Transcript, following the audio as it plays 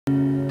Let's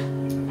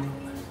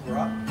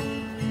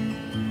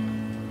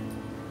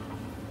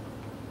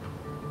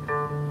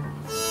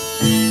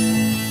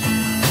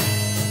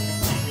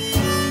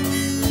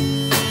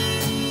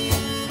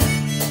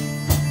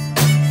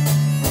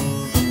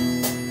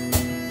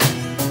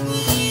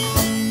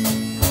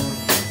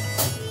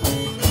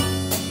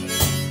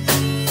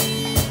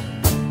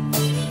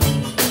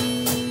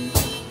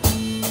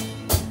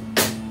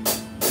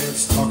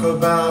talk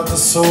about the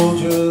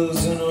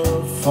soldiers in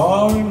a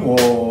foreign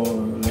war.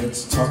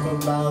 Let's talk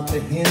about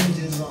the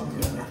hinges on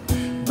your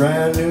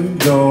brand new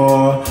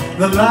door.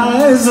 The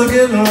lies are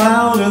getting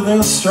louder,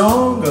 they're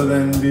stronger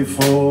than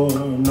before.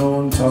 No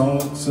one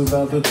talks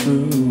about the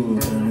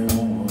truth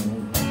anymore.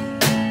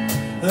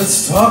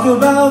 Let's talk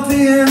about the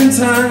end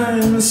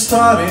times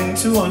starting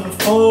to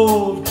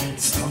unfold.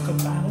 Let's talk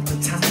about the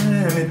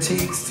time it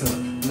takes to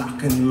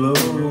lock and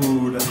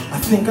load. I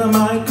think I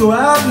might go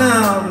out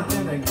now, but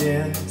then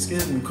again it's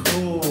getting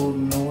cold.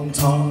 No one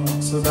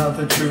talks about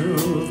the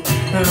truth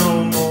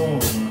no more.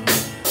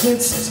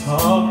 Let's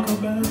talk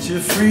about your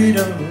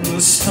freedom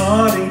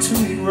starting to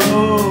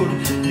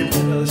erode. You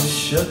better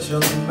shut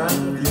your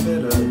mouth, you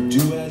better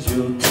do as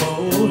you're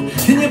told.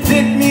 Can you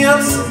pick me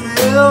up some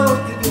milk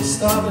if you're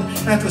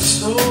starving at the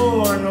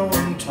store? No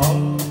one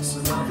talks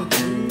about the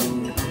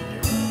truth.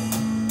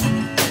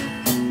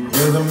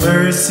 Where the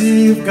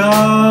mercy of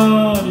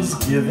God is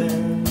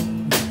given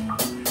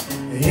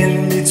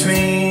in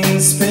between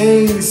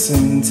space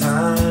and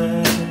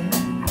time.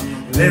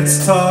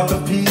 Let's talk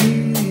of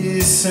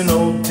peace and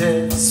old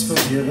debts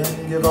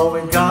forgiven. Give all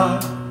we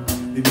got,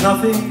 leave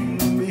nothing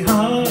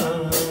behind.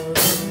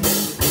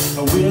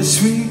 I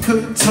wish we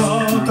could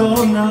talk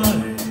all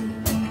night,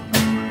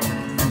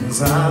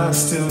 'cause I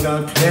still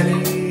got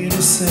plenty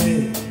to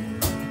say.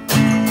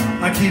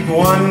 I keep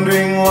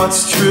wondering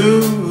what's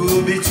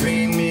true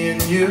between me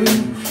and you.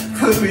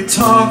 Could we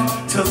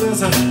talk till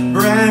there's a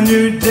brand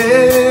new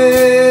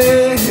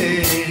day?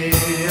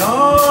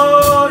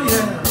 Oh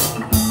yeah.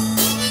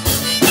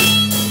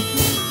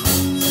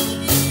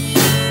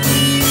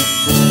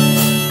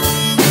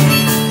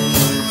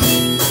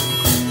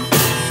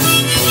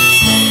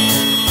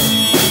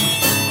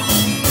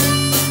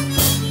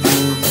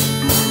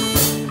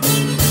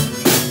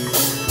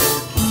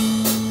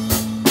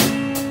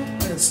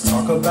 Let's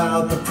talk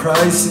about the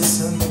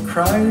prices and the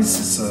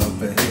crisis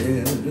up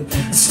ahead.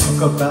 Let's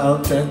talk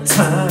about that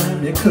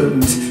time you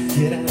couldn't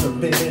get out of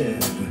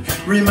bed.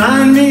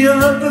 Remind me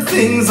of the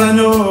things I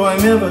know I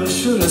never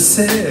should have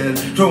said.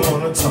 Don't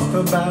want to talk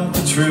about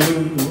the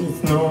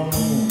truth no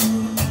more.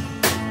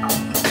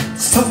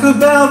 Let's talk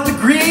about the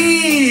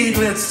greed.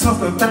 Let's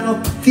talk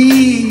about the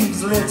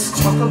thieves. Let's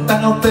talk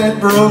about that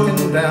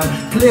broken down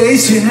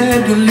place you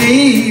had to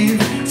leave.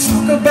 Let's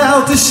talk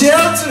about the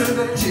shelter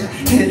that you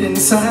hid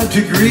inside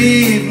to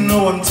grieve.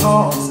 No one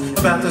talks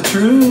about the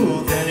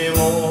truth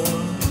anymore.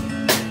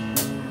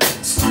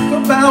 Let's talk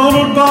about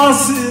our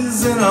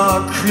bosses and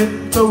our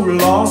crypto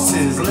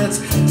losses. Let's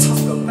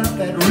talk about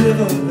that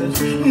river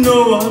that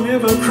no one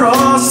ever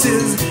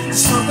crosses.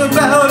 Let's talk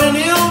about an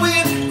ill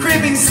wind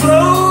creeping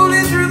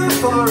slowly through the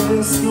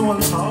forest. No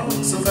one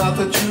talks about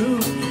the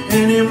truth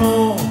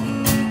anymore.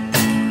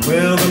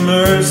 Well, the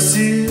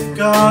mercy of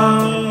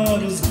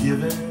God is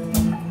given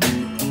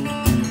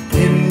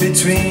in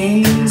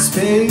between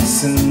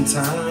space and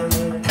time.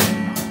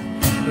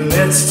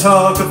 Let's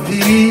talk of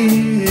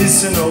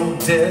peace and old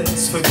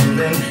debts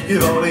forgiven.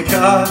 Give all we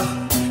got,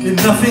 leave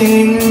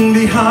nothing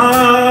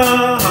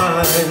behind.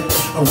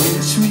 I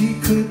wish we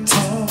could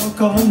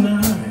talk all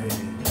night,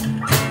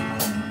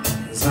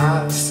 'cause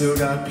I still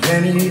got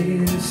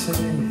plenty to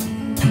say.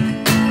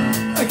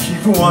 I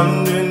keep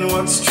wondering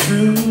what's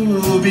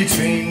true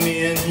between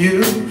me and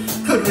you.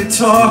 Could we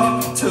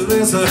talk till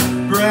there's a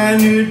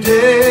brand new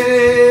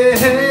day?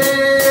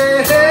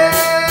 Yeah.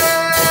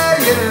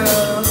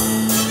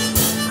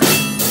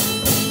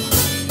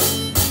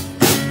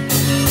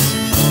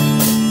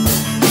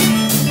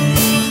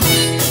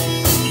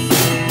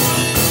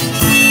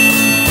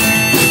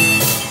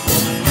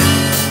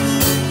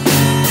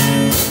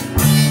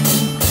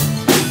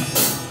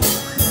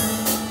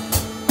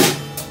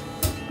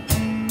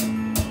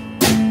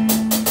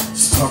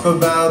 Talk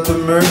about the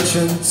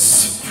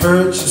merchants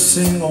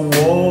purchasing a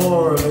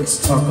war. Let's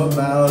talk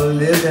about a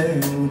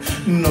living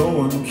no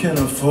one can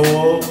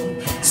afford.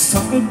 Let's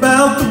talk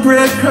about the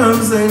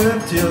breadcrumbs they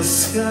left you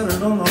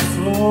scattered on the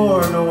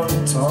floor. No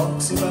one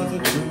talks about the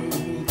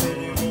truth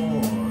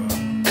anymore.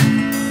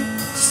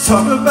 Let's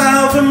talk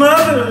about the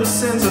mother who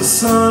sends her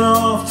son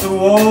off to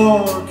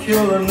war,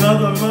 kill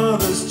another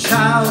mother's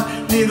child.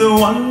 Neither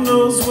one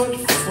knows what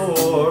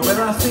for. But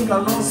I think I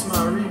lost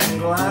my reading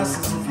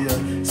glasses if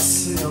you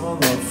see them on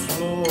the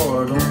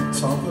floor. Don't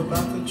talk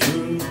about the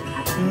truth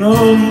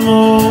no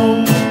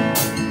more.